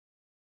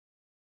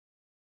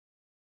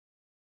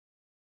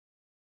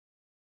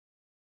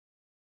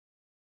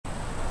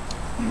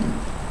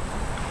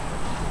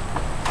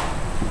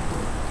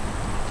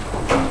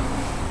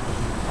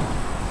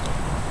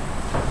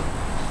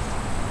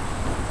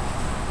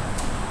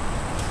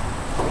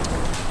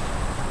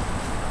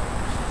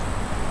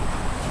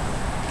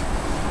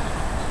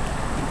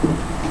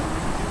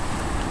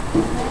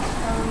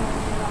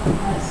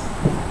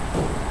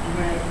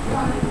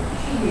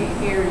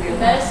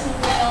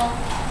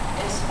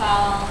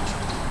found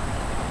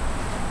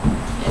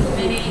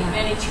in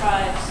many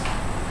tribes.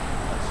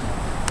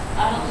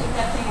 I don't think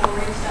that thing will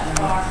reach that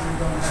far.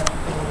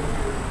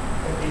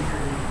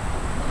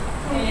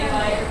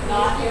 Anybody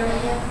not here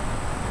yet?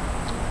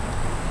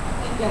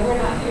 Yeah, we're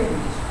not here.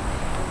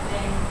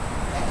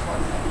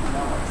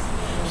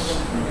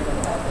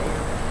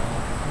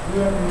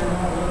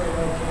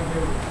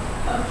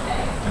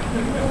 Okay.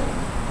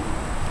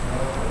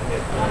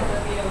 Not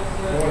gonna be able to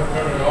do You it. want to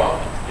turn it off?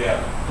 Yeah.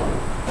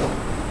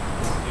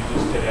 You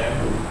just hit end.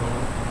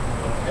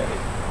 Okay.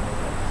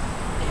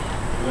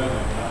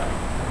 11:09.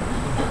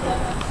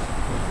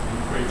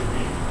 Great to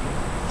meet you.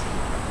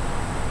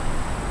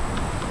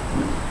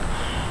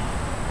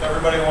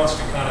 Everybody wants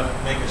to kind of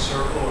make a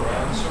circle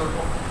around the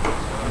circle, so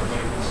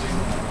everybody can see.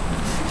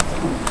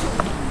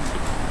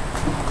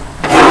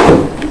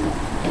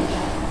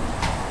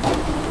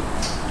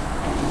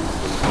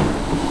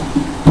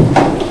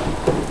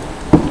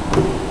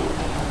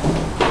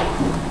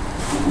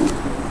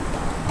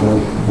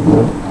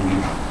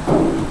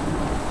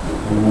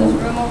 There's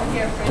room over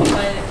here for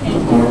anybody that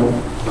can't hear.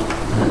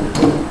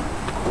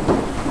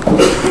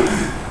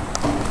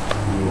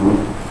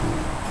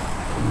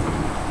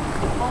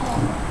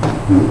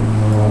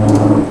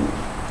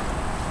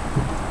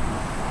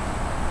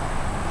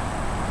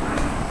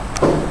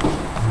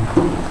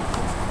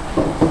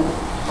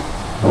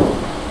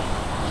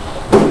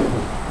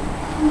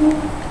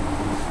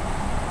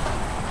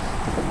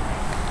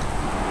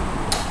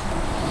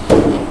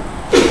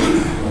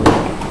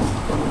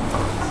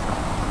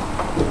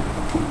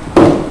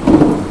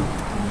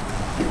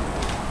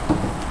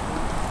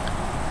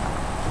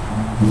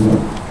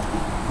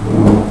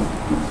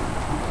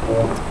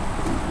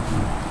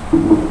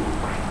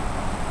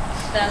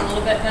 Sound a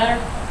little bit better?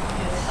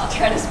 I'll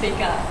try to speak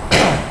up.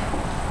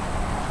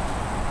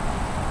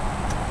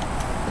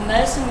 The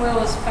medicine wheel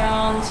was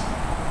found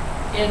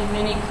in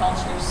many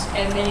cultures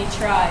and many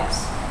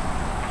tribes.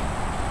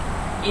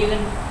 Even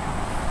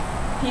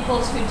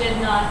peoples who did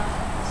not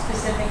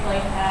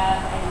specifically have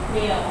a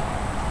wheel.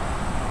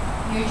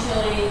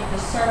 Usually the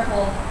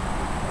circle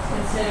is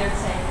considered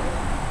sacred,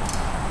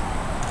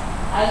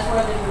 as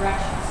were the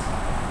directions.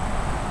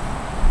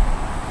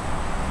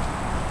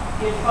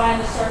 You'd find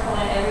the circle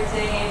in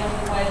everything, even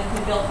the way that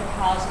they built their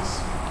houses.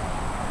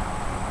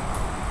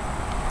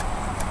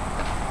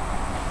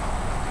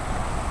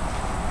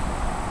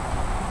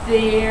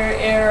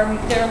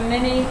 There are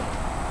many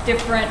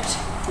different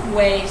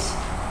ways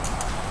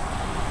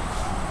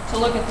to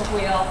look at the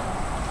wheel.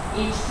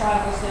 Each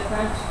tribe was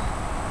different,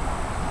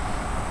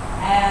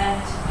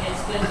 and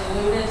it's been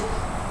diluted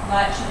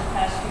much in the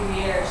past few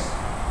years.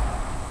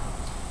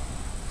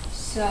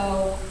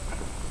 So,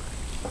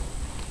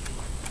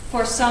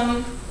 for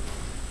some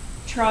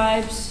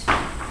tribes,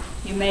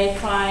 you may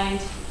find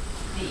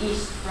the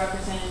east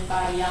represented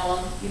by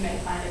yellow, you may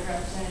find it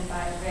represented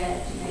by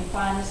red, you may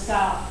find the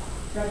south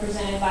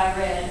represented by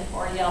red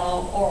or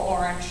yellow or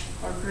orange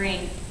or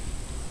green.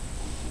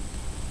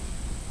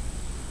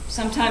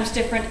 Sometimes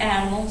different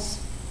animals.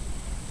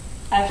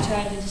 I've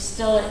tried to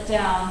distill it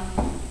down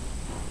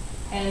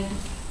and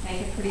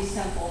make it pretty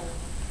simple.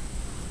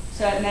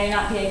 So it may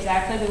not be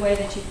exactly the way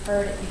that you've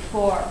heard it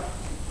before.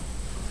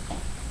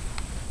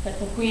 But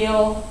the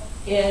wheel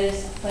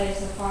is a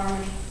place of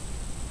harmony,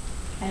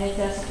 and it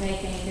doesn't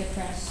make any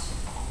difference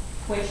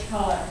which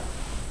color.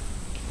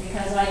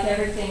 Because like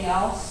everything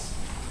else,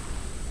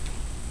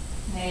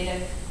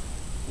 native,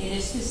 it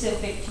is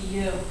specific to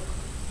you.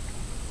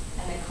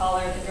 And the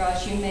color that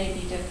draws you may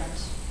be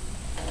different.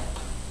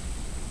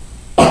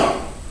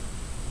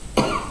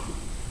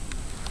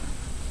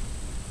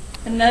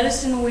 The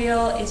medicine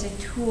wheel is a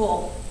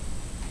tool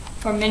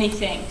for many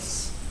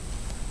things.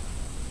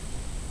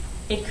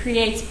 It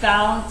creates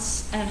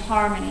balance and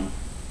harmony.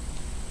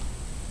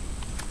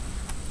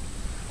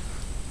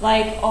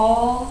 Like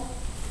all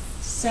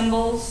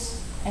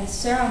symbols and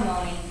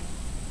ceremony,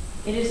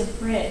 it is a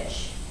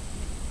bridge.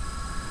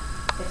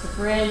 It's a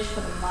bridge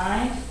for the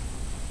mind.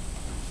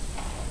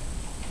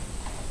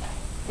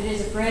 It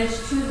is a bridge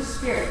to the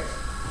spirit.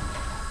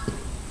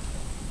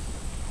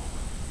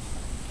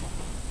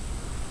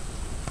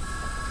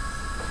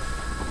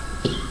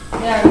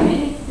 There are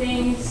many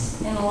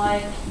things in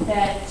life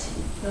that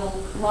the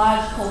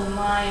logical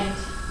mind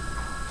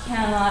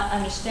cannot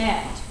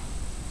understand.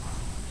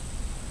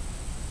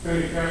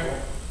 Tinney Chapel.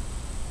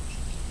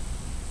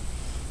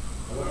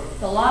 Hello.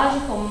 The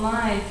logical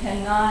mind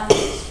cannot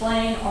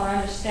explain or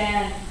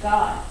understand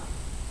God.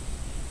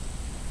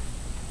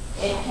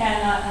 It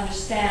cannot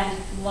understand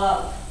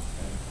love.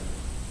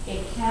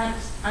 It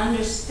can't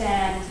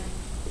understand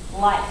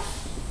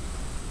life.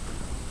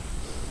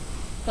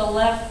 The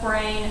left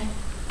brain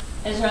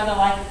is rather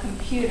like a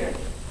computer.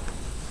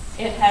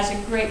 It has a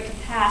great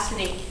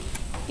capacity.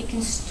 It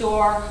can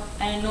store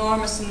an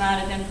enormous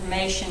amount of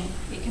information.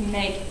 It can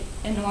make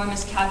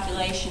enormous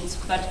calculations,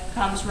 but it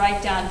comes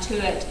right down to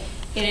it.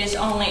 It is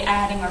only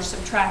adding or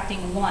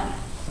subtracting one.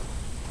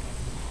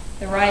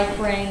 The right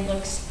brain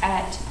looks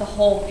at the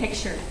whole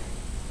picture.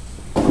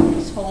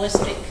 It's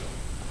holistic.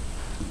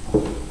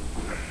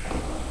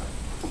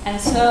 And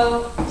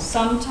so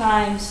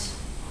sometimes,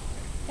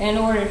 in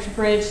order to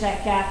bridge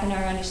that gap in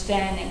our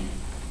understanding,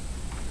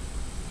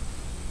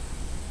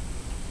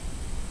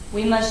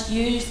 we must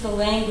use the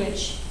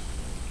language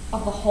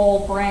of the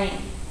whole brain.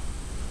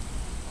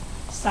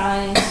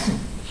 Signs,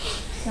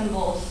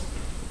 symbols,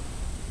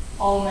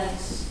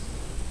 omens,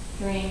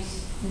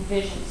 dreams, and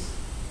visions.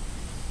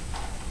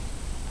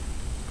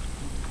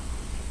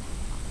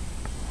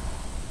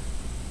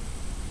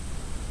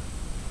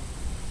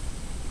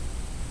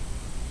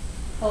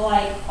 But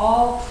like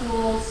all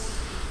tools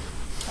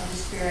of the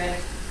spirit,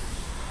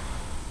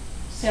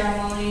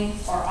 ceremony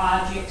or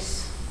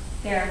objects,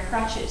 they are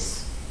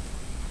crutches.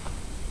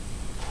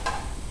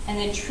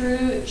 And the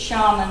true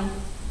shaman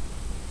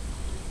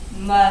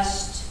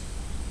must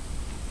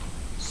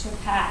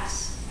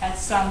surpass at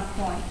some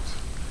point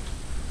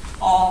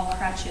all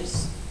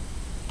crutches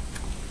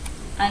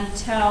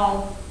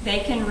until they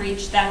can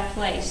reach that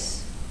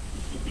place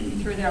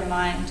through their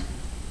mind.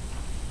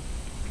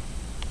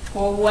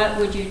 Or what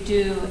would you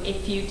do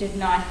if you did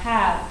not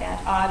have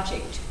that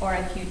object, or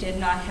if you did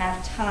not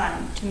have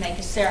time to make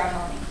a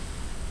ceremony?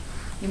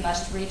 You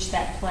must reach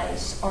that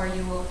place, or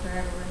you will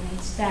forever remain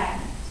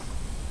stagnant.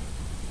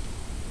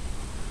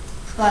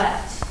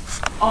 But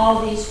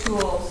all these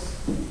tools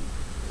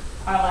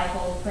are like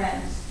old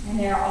friends, and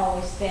they are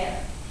always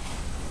there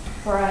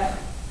forever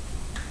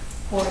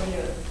for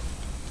you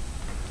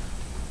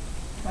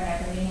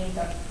whenever you need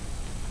them.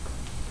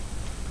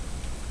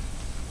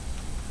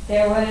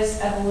 There was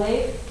a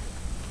belief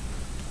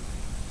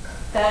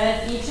that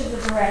at each of the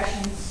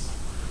directions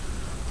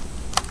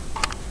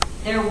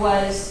there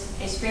was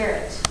a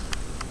spirit.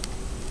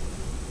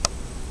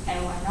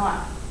 And why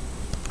not?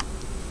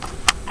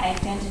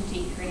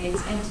 Identity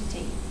creates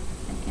entity,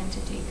 and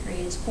entity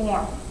creates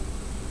form.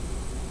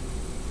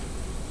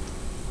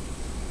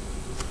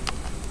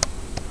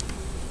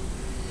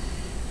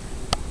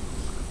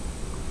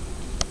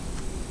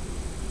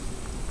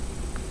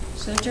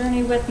 So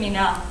journey with me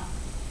now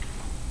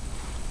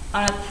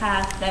on a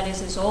path that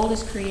is as old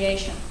as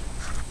creation.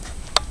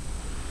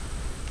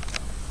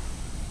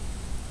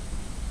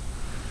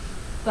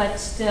 But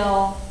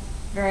still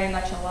very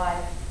much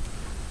alive.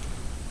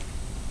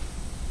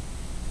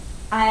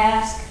 I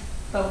ask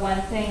but one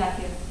thing of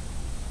you,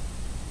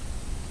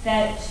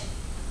 that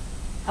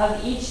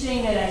of each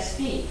thing that I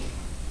speak,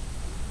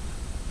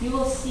 you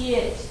will see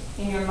it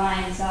in your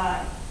mind's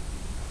eye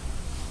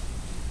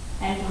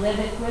and live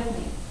it with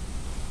me.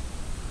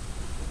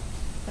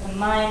 For the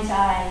mind's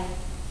eye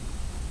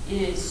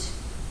is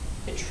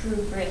the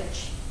true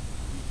bridge.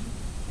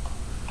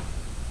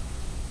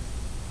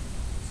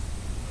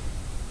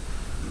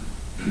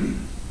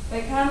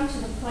 We come to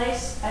the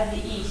place of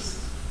the east,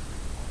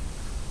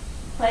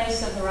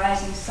 place of the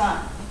rising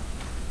sun.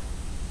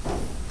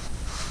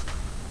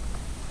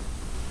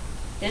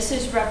 This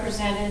is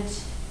represented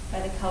by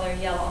the color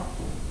yellow,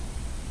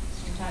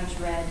 sometimes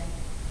red.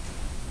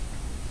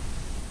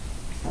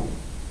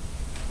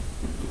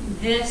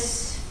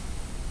 This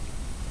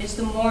is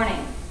the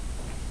morning,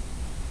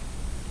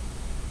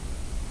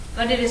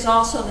 but it is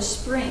also the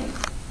spring.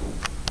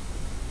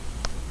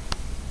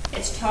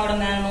 Its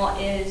totem animal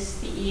is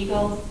the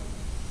eagle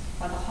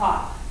or the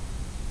hawk.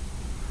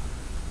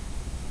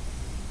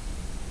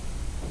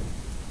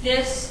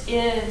 This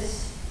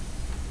is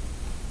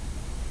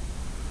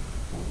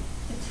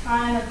the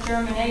time of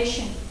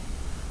germination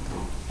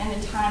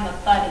and the time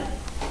of budding.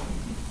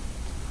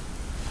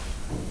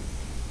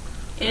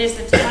 It is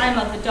the time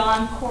of the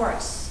dawn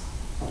chorus,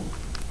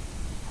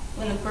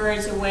 when the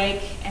birds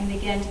awake and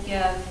begin to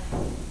give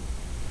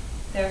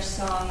their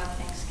song of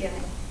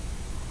thanksgiving.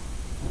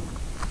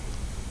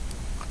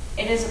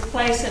 It is a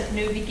place of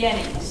new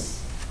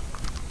beginnings,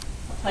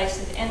 a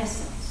place of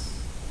innocence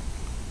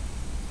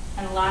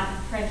and lack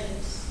of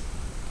prejudice.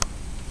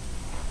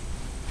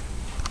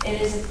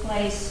 It is a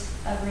place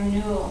of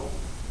renewal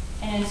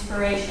and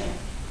inspiration.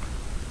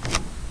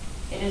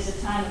 It is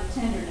a time of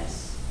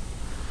tenderness.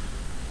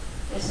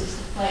 This is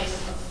the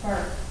place of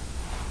birth.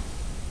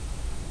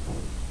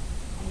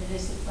 And it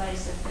is the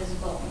place of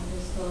physical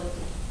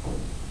invisibility.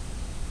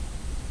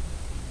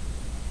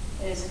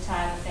 It is a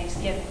time of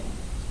thanksgiving.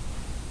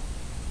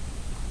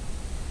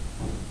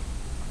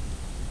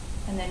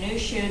 And the new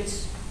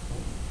shoots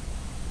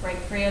break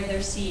free of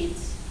their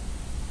seeds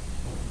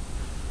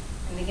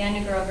and begin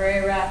to grow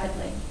very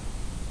rapidly.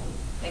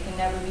 They can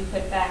never be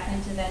put back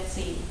into that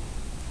seed.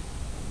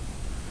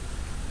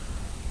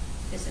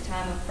 It's a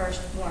time of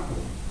first warmth.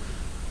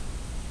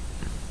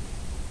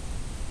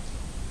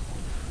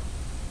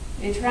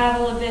 You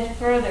travel a bit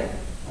further,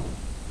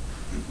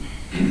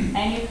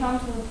 and you come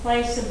to the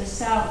place of the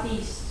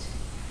southeast.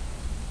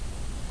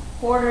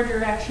 Quarter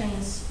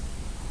directions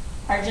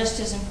are just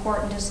as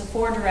important as the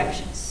four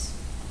directions,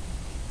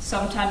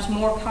 sometimes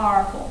more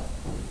powerful,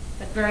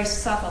 but very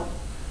subtle.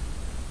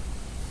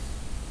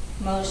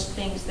 Most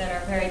things that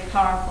are very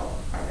powerful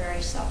are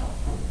very subtle.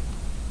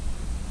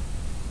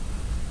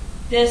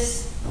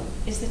 This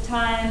is the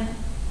time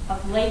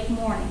of late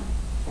morning,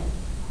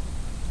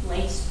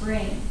 late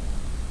spring.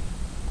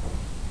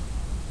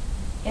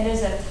 It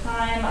is a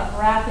time of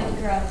rapid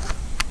growth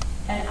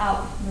and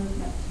outward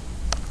movement.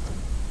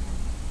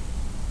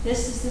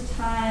 This is the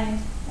time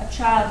of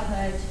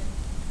childhood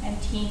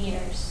and teen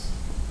years,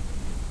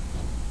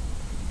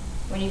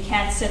 when you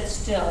can't sit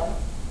still.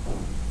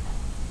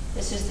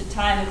 This is the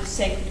time of the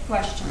sacred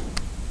question,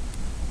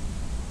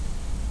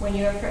 when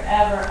you are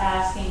forever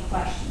asking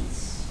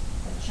questions.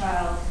 A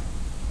child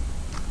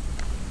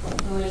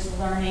who is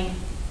learning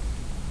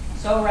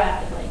so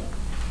rapidly,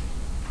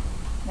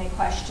 they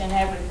question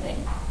everything.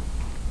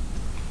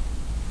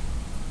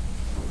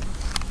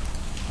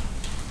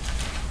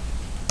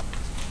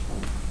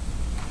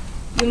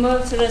 You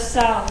move to the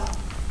south,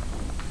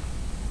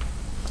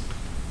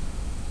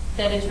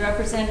 that is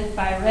represented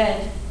by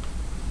red,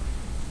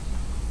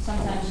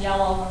 sometimes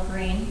yellow or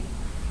green.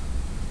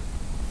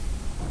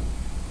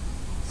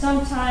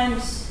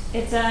 Sometimes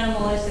its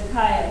animal is the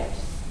coyote,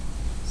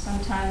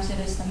 sometimes it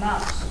is the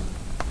mouse.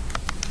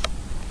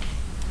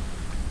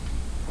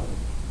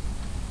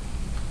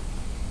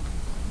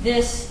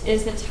 This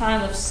is the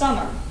time of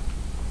summer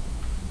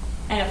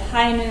and of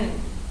high noon,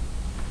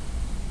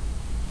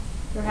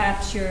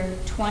 perhaps your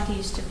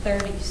 20s to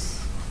 30s.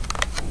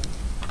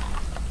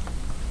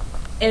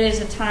 It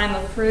is a time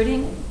of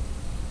fruiting,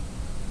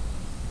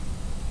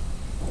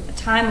 a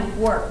time of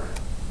work,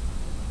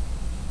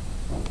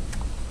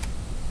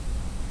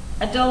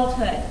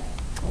 adulthood,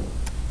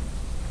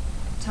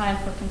 a time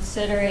for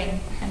considering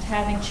and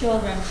having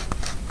children,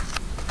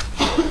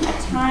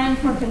 a time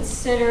for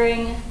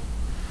considering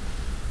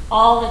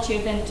all that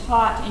you've been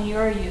taught in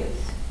your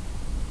youth,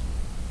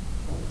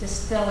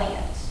 distilling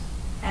it,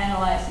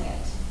 analyzing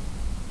it,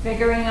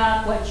 figuring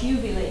out what you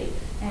believe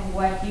and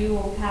what you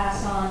will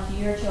pass on to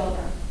your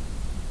children.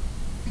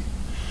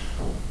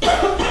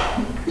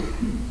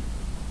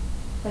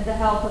 With the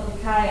help of the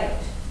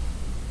coyote.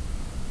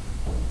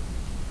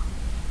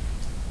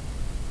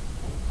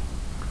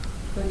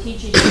 Who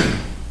teaches you.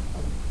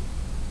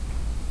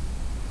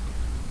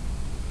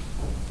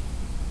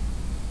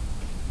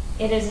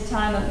 It is a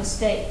time of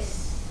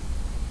mistakes.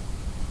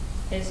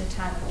 It is a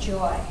time of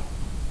joy.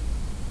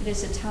 It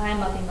is a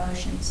time of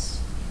emotions.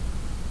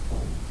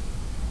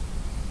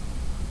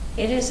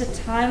 It is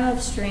a time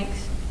of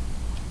strength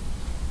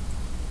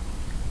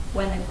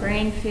when the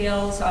grain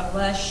fields are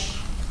lush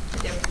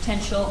with their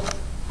potential,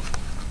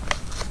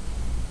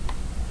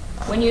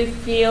 when you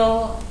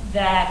feel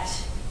that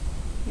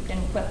you can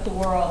whip the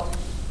world,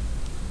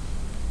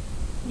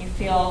 you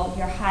feel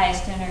your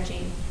highest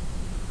energy,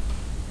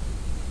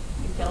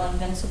 you feel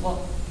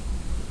invincible.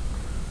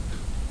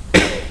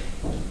 It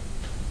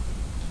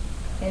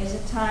is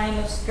a time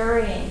of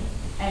scurrying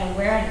and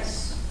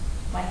awareness,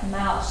 like a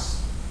mouse.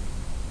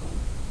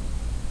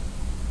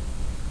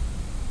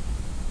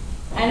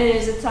 And it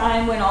is a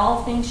time when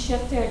all things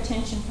shift their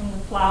attention from the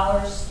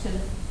flowers to the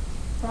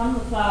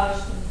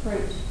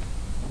fruit.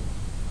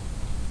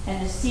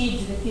 And the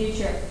seeds of the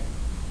future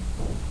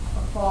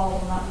or fall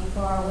will not be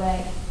far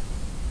away.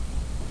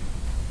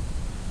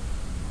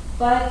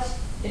 But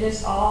it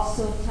is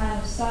also a time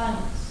of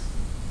silence.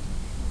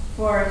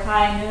 For at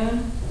high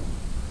noon,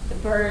 the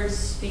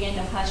birds begin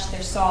to hush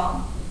their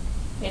song.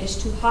 It is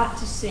too hot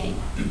to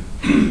sing.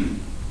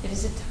 It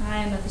is a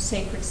time of the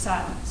sacred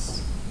silence.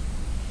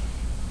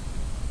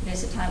 It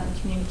is a time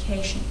of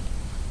communication.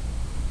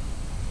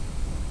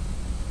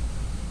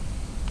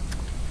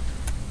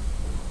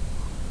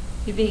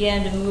 You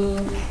begin to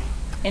move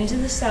into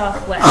the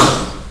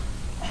southwest.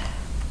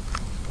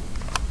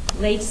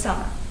 Late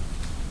summer,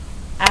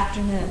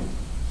 afternoon.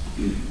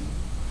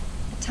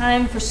 A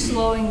time for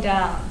slowing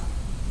down.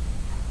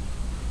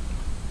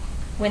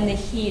 When the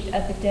heat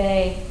of the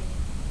day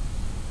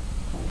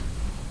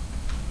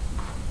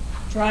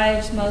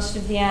drives most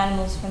of the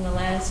animals from the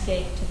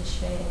landscape to the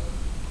shade.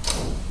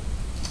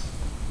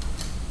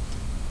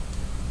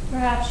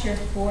 Perhaps your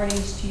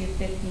 40s to your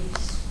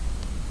 50s.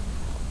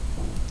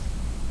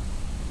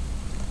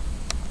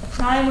 A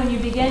time when you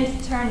begin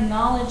to turn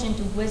knowledge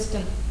into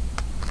wisdom.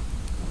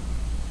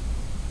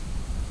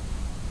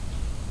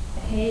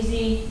 The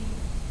hazy,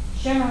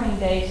 shimmering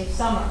days of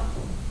summer.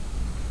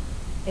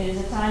 It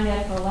is a time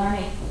yet for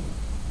learning.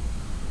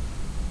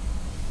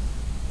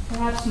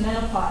 Perhaps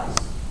menopause.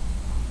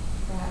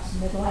 Perhaps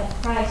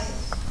midlife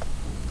crisis.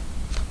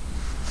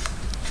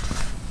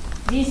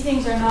 These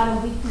things are not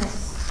a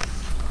weakness,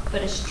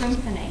 but a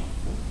strengthening,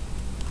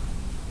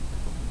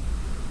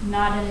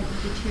 not a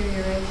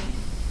deterioration,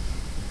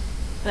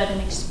 but an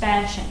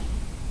expansion,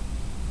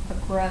 a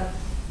growth,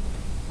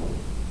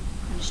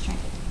 and a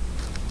strength.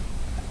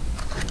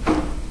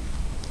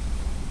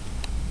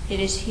 It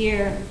is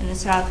here in the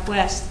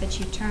southwest that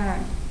you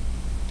turn,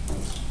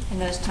 and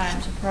those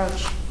times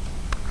approach.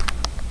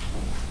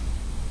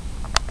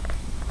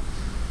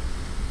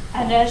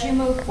 And as you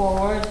move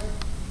forward,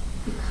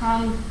 you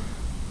come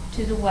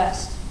to the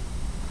west,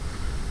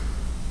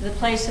 the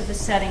place of the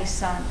setting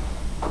sun.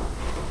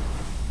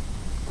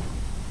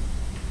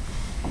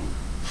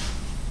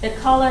 The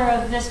color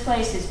of this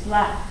place is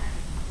black,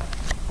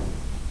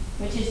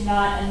 which is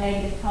not a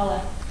negative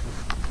color,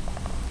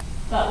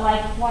 but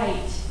like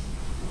white,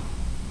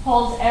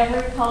 holds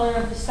every color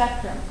of the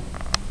spectrum.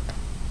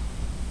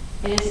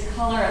 It is a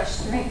color of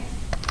strength,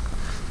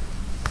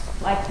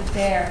 like the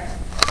bear,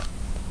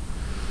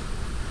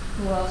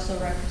 who also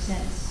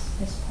represents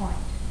this point.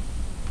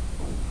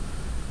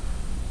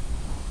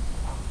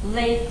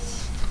 Late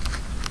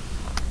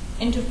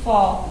into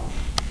fall,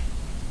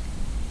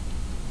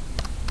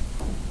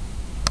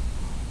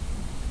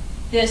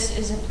 this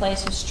is a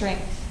place of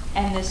strength,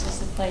 and this is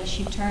the place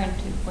you turn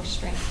to for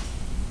strength.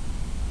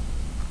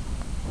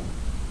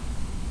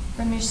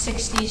 From your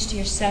 60s to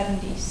your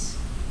 70s,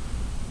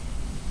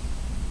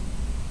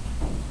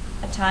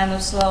 a time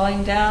of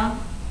slowing down,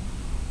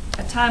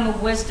 a time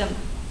of wisdom,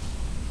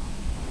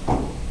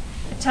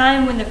 a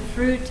time when the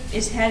fruit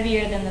is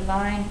heavier than the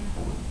vine,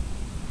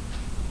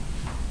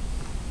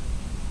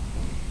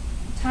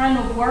 a time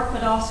of work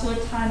but also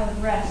a time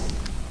of rest,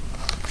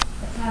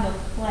 a time of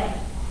play,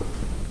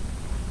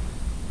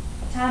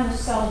 a time of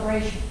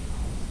celebration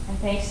and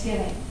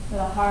thanksgiving for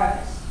the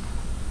harvest,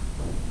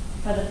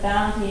 for the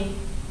bounty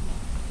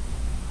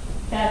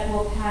that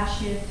will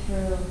pass you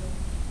through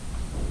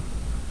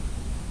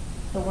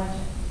the winter.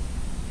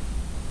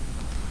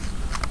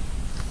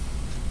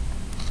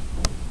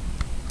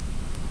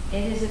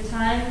 It is a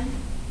time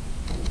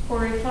for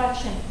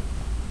reflection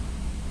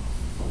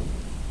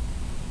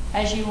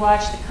as you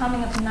watch the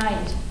coming of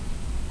night,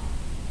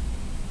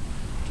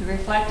 to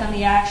reflect on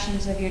the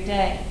actions of your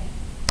day,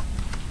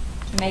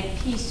 to make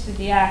peace with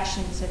the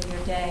actions of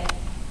your day,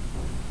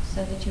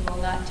 so that you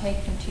will not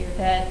take them to your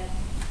bed.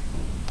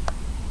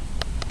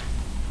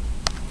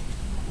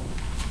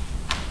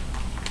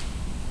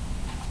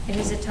 It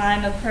is a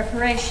time of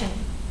preparation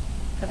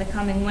for the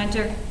coming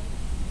winter,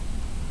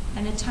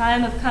 and a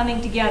time of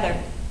coming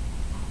together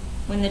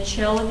when the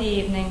chill of the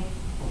evening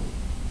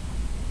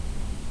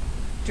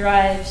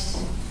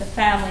drives the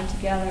family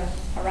together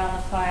around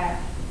the fire.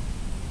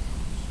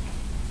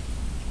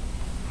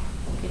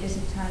 It is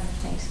a time of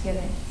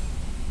Thanksgiving.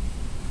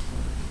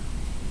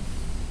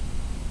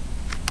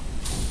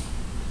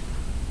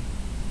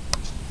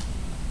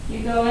 You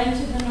go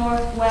into the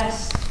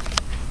northwest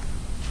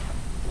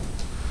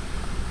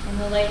in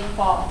the late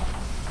fall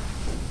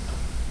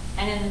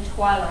and in the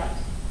twilight,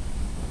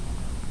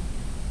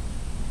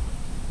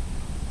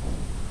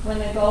 when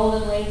the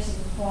golden leaves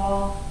of the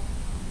fall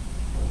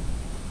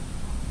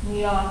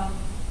lead on,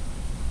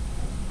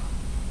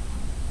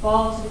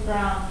 fall to the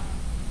ground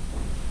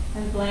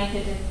and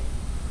blanketed.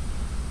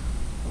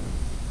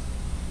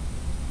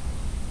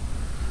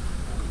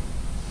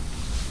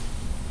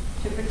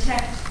 To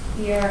protect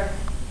the earth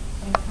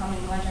from the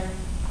coming winter,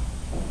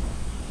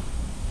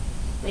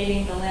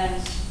 leaving the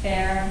limbs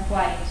bare and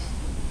white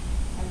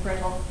and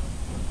brittle.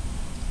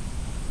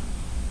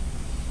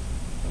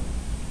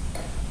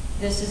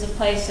 This is a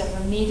place of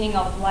a meeting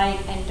of light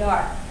and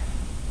dark.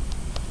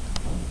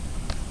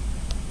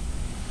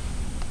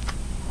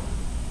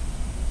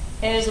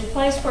 It is a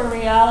place where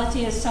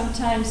reality is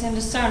sometimes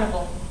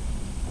indiscernible,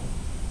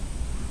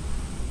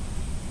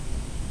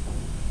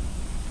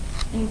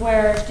 and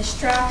where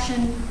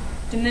distraction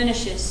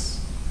diminishes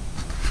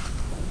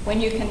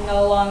when you can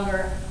no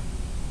longer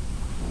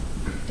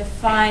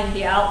define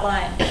the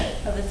outline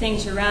of the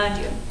things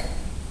around you.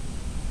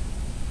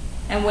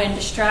 And when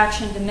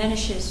distraction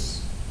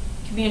diminishes,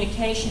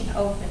 communication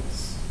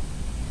opens.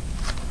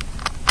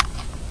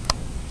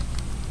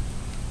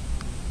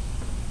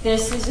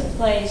 This is a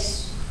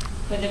place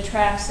where the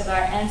tracks of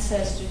our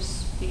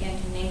ancestors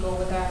begin to mingle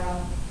with our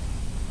own.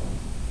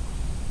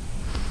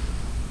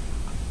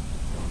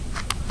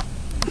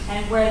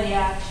 And where the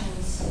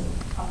actions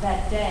of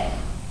that day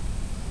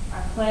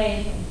are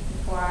played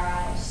before our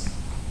eyes.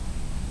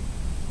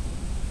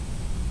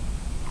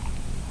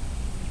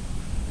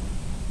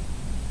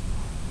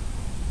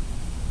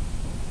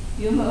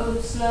 You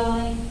move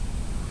slowly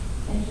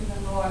into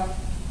the north.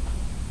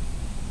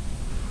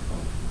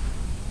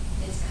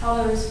 Its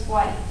color is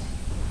white.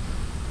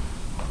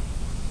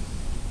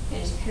 It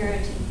is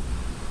purity.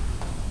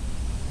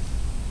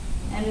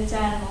 And its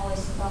animal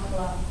is the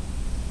buffalo.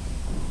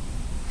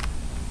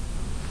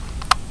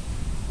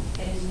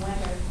 It is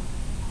winter.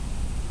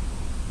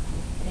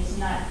 It is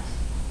night.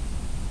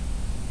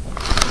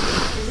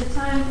 It is a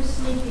time for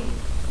sleeping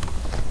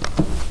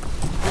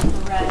and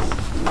for rest.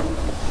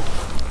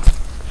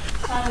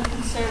 A time of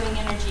conserving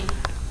energy.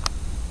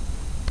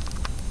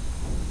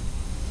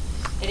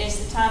 It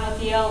is the time of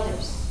the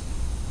elders,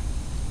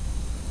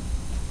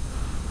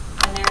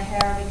 when their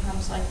hair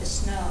becomes like the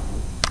snow.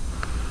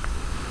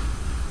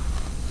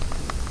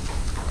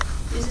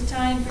 It is a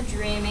time for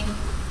dreaming,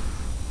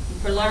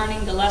 for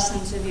learning the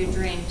lessons of your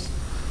dreams,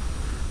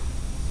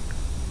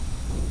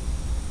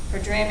 for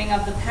dreaming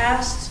of the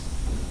past,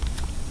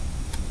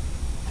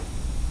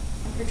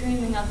 and for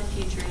dreaming of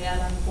the future yet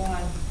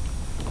unborn.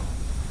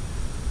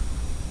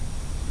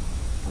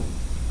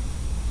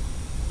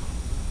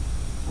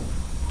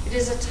 It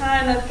is a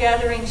time of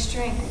gathering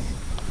strength,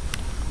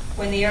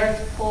 when the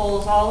earth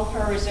pulls all of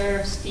her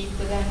reserves deep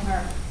within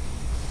her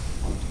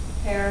to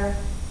prepare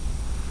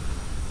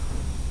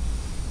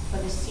for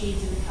the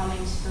seeds of the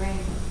coming spring.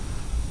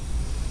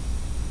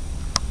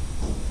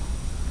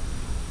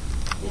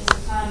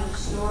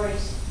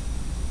 stories.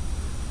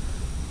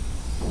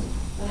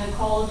 When the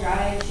cold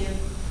drives you,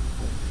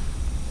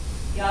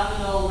 young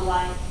and old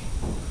alike,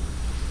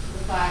 to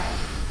the fire.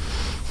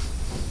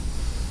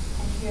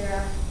 And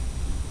here,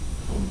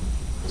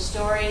 the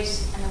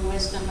stories and the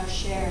wisdom are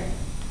shared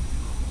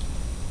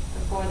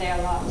before they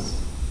are lost.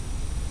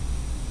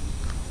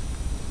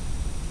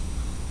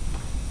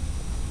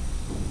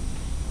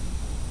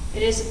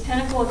 It is a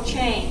pinnacle of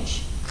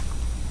change.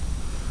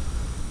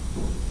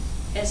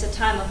 It's a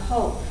time of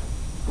hope.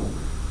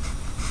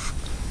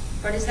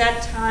 For it is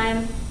that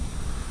time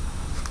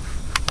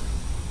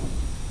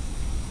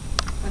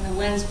when the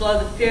winds blow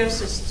the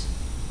fiercest,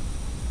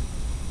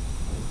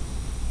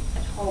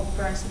 that hope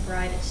burns the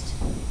brightest.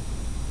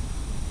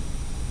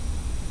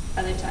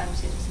 Other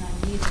times it is not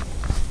needed.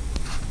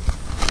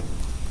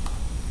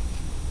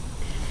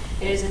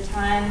 It is a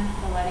time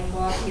for letting go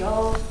of the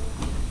old,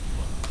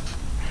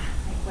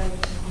 make way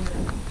for the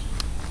new.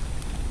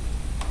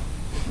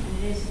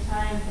 And it is a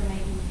time for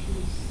making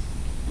peace.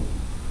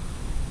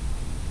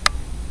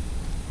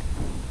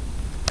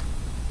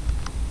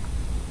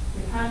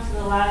 We come to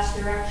the last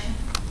direction,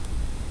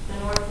 the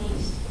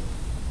northeast,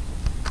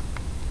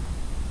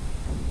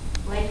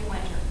 late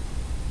winter,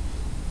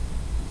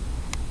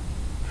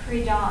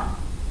 pre-dawn,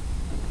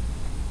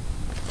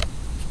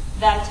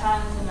 that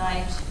time of the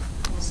night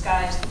when the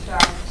sky is the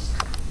darkest.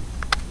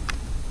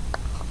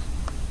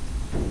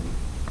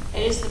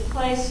 It is the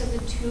place of the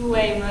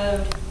two-way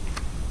road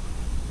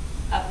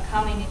of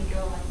coming and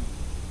going,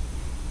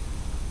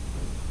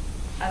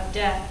 of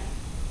death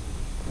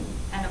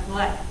and of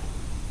life.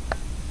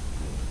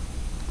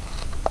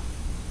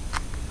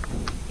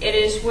 It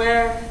is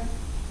where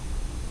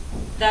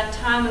that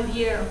time of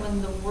year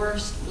when the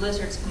worst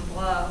blizzards can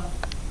blow,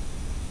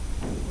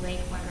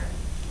 late winter.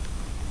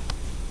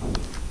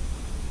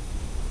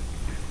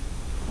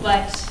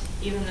 But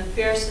even the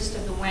fiercest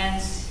of the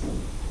winds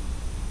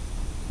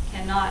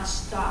cannot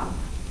stop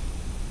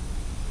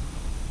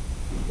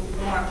the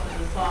warmth of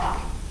the thaw.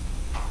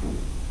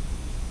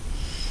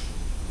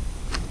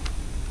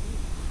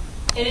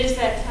 It is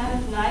that time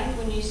of night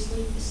when you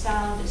sleep the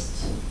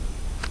soundest.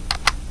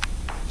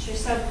 Your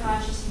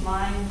subconscious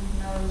mind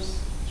knows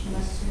that you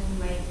must soon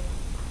wake.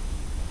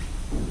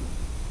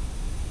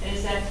 It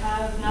is that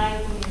time of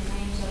night when your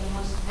dreams are the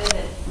most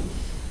vivid.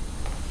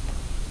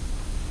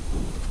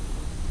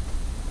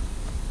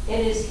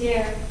 It is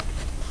here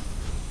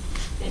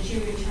that you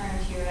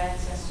return to your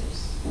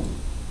ancestors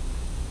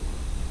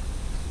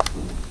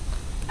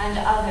and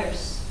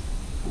others.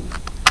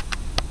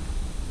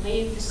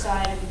 Leave the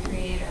side of the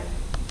Creator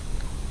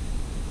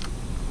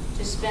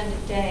to spend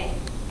a day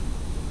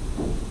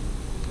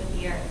with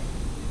the earth.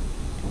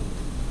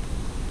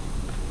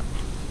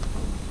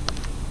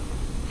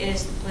 It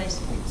is the place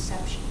of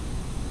conception.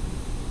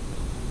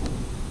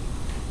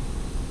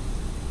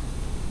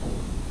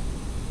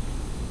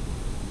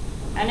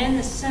 And in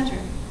the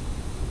center,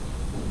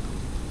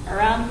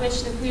 around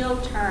which the wheel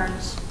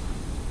turns,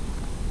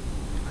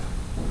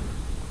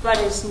 but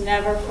is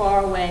never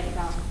far away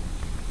from,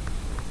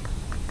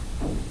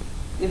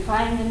 you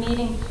find the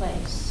meeting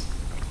place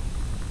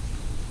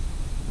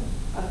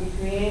of the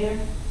Creator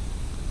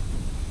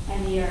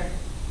and the earth.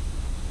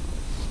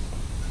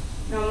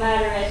 No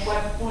matter at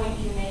what point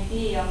you may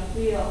be on the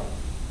wheel,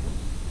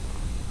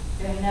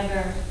 you're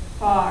never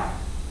far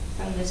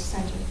from this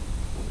center.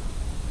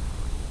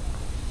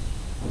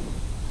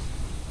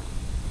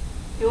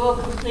 You will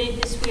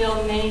complete this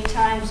wheel many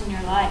times in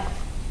your life.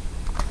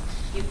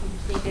 You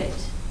complete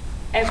it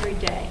every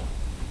day.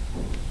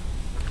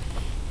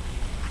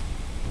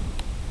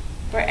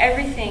 For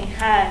everything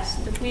has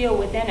the wheel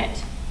within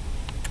it.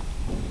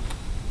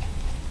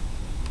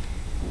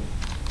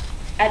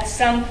 At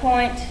some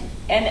point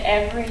in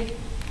every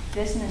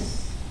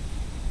business,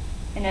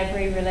 in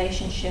every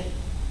relationship,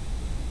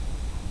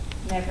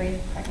 in every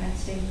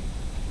pregnancy,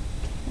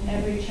 in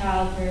every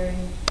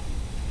childbearing,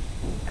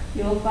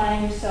 you will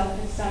find yourself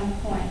at some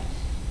point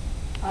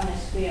on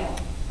this wheel.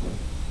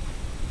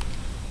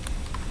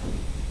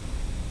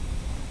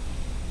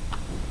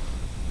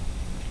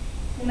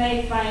 You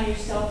may find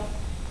yourself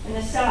in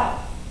the South,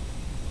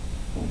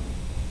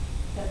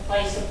 the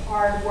place of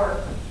hard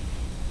work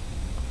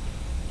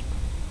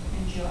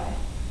and joy.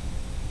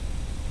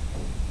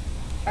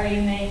 Or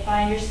you may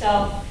find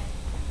yourself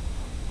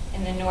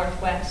in the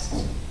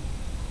Northwest,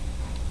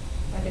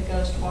 where the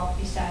ghost walk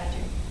beside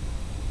you.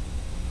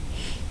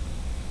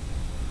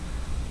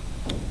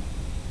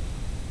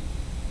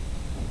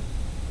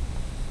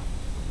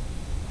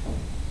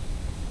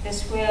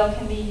 This wheel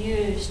can be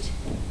used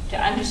to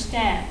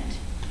understand,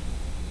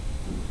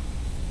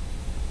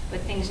 put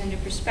things into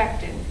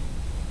perspective.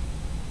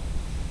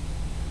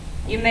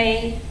 You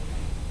may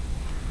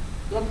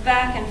look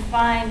back and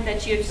find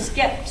that you've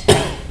skipped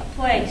a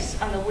place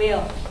on the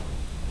wheel,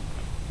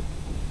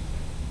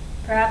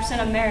 perhaps in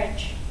a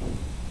marriage.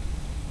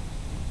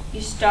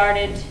 You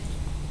started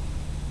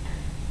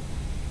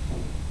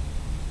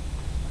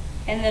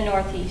in the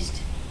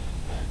Northeast,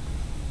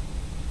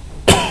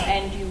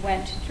 and you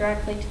went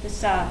directly to the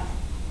South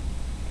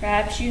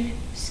Perhaps you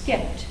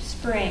skipped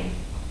spring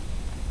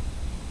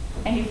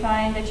and you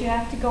find that you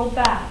have to go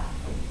back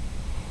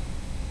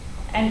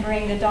and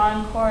bring the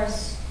dawn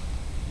course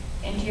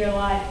into your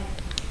life,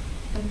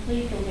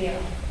 complete the wheel,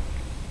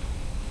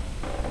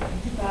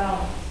 to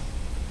balance.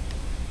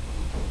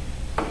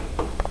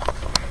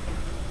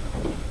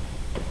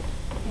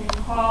 You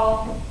can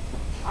call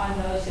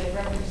on those that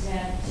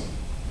represent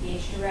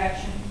each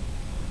direction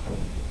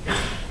to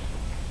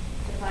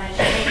find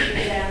strength through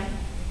them,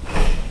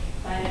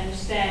 find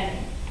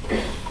understanding.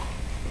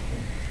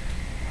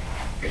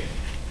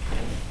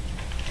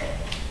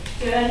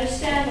 To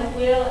understand the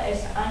wheel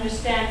is to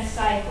understand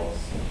cycles.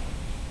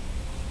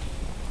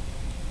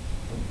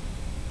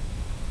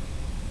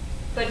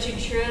 But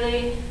to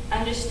truly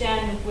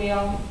understand the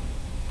wheel,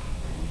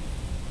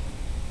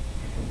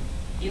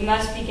 you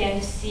must begin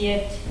to see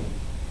it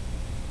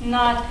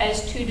not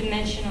as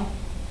two-dimensional,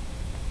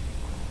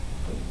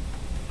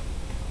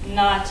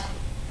 not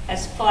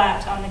as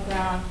flat on the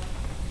ground,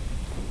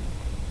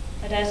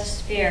 but as a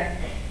sphere.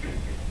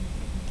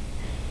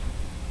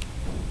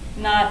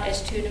 Not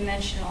as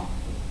two-dimensional,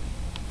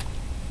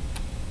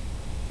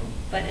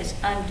 but as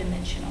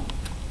undimensional.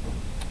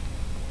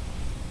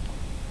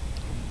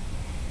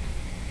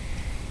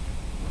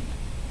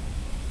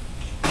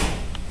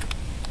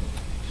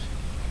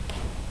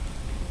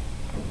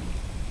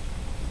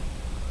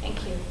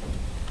 Thank you.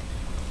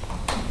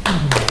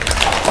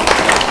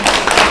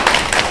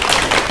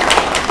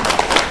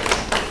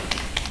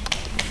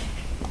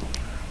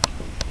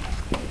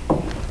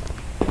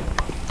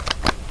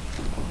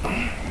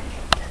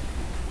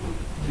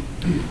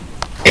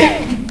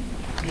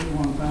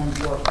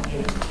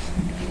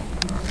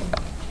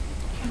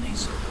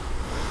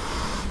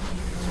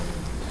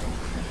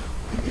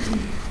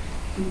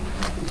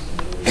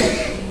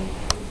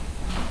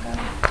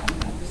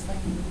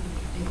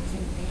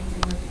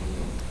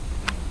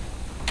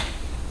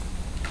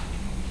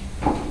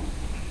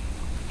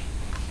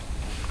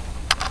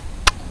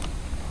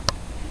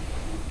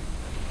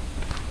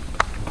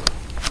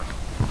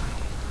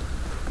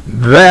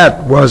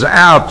 That was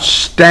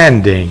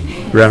outstanding,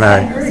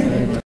 Renae.